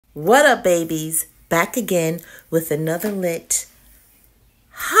What up, babies? Back again with another lit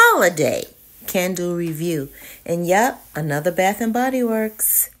holiday candle review. And yep, another Bath and Body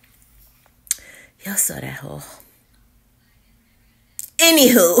Works. Y'all saw that haul.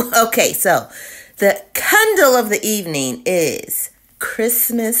 Anywho, okay, so the candle of the evening is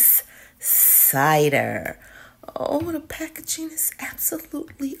Christmas cider. Oh, the packaging is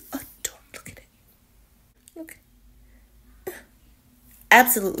absolutely adorable. Look at it. Look.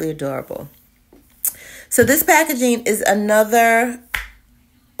 Absolutely adorable. So this packaging is another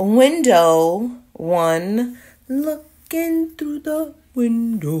window one. Looking through the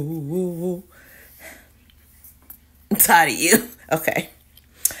window. I'm tired of you. Okay.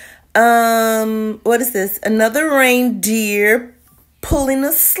 What is this? Another reindeer pulling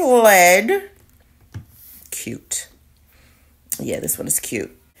a sled. Cute. Yeah, this one is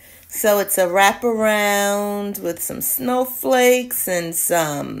cute. So it's a wraparound with some snowflakes and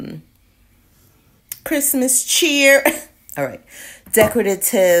some Christmas cheer. All right.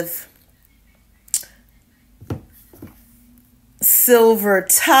 Decorative silver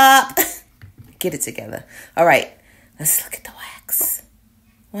top. Get it together. All right. Let's look at the wax.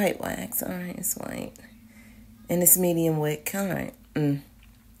 White wax. All right. It's white. And it's medium wick. All right.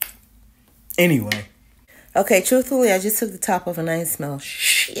 Anyway. Okay. Truthfully, I just took the top off and I didn't smell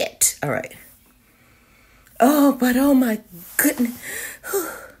shit. All right. Oh, but oh my goodness.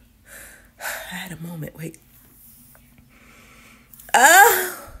 I had a moment. Wait.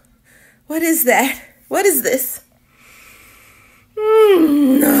 What is that? What is this?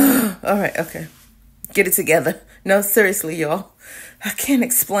 All right, okay. Get it together. No, seriously, y'all. I can't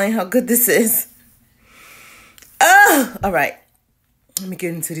explain how good this is. All right. Let me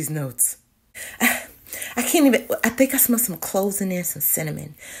get into these notes. I can't even, I think I smell some cloves in there, some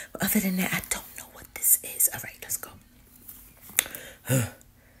cinnamon. But other than that, I don't know what this is. All right, let's go.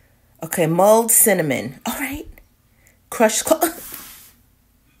 Okay, mulled cinnamon. All right. Crushed cloves.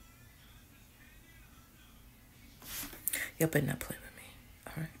 Y'all better not play with me.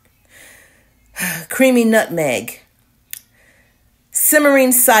 All right. Creamy nutmeg.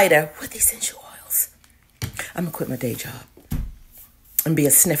 Simmering cider with essential oils. I'm going to quit my day job and be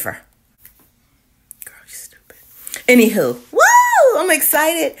a sniffer. Girl, you stupid. Anywho. Woo! I'm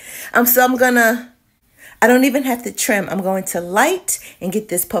excited. I don't even have to trim. I'm going to light and get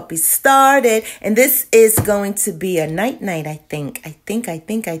this puppy started. And this is going to be a night, I think. I think.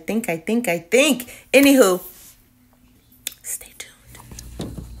 Anywho. Stay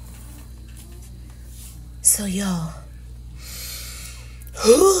tuned. So, y'all.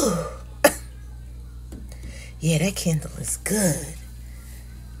 Yeah, that candle is good.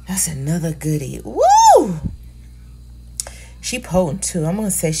 That's another goodie. Woo! She potent, too. I'm going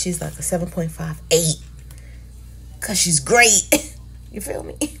to say she's like a 7.5, 8. Because she's great. You feel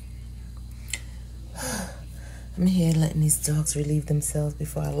me? I'm here letting these dogs relieve themselves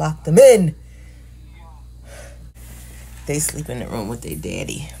before I lock them in. They sleep in the room with their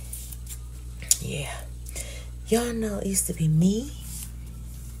daddy. Yeah. Y'all know it used to be me,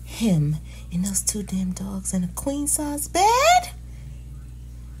 him, and those two damn dogs in a queen size bed.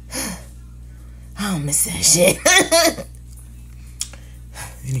 I don't miss that shit.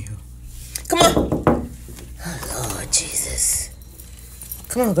 Anywho. Come on. Oh, Lord Jesus.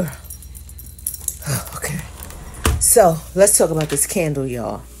 Come on, girl. Oh, okay. So, let's talk about this candle,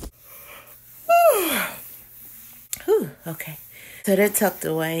 y'all. Okay. So they're tucked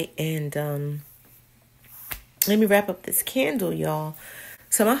away, and let me wrap up this candle, y'all.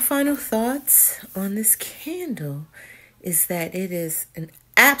 So my final thoughts on this candle is that it is an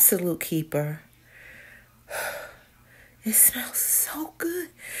absolute keeper. It smells so good.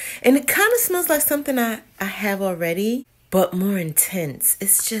 And it kind of smells like something I have already, but more intense.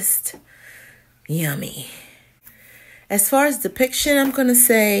 It's just yummy. As far as depiction, I'm going to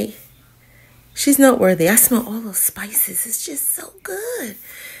say she's noteworthy. I smell all those spices. It's just so good.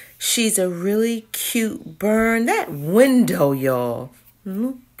 She's a really cute burn. That window, y'all.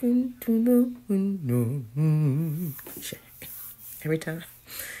 Look into the window. Every time.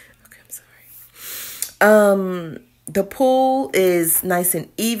 Okay, I'm sorry. The pull is nice and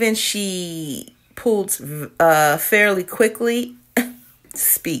even. She pulled fairly quickly.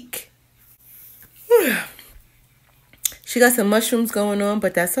 Speak. She got some mushrooms going on,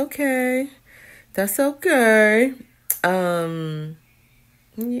 but that's okay. That's okay.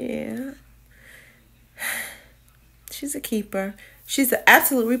 Yeah. She's a keeper. She's an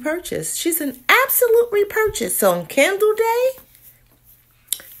absolute repurchase. She's an absolute repurchase. So on Candle Day,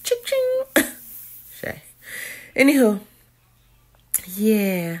 ching-ching. Shay. Anywho,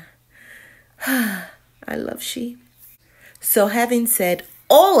 yeah. I love sheep. So having said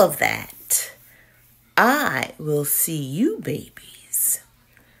all of that, I will see you babies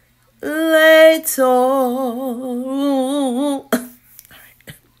later. All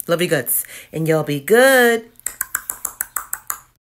right. Love you guts. And y'all be good.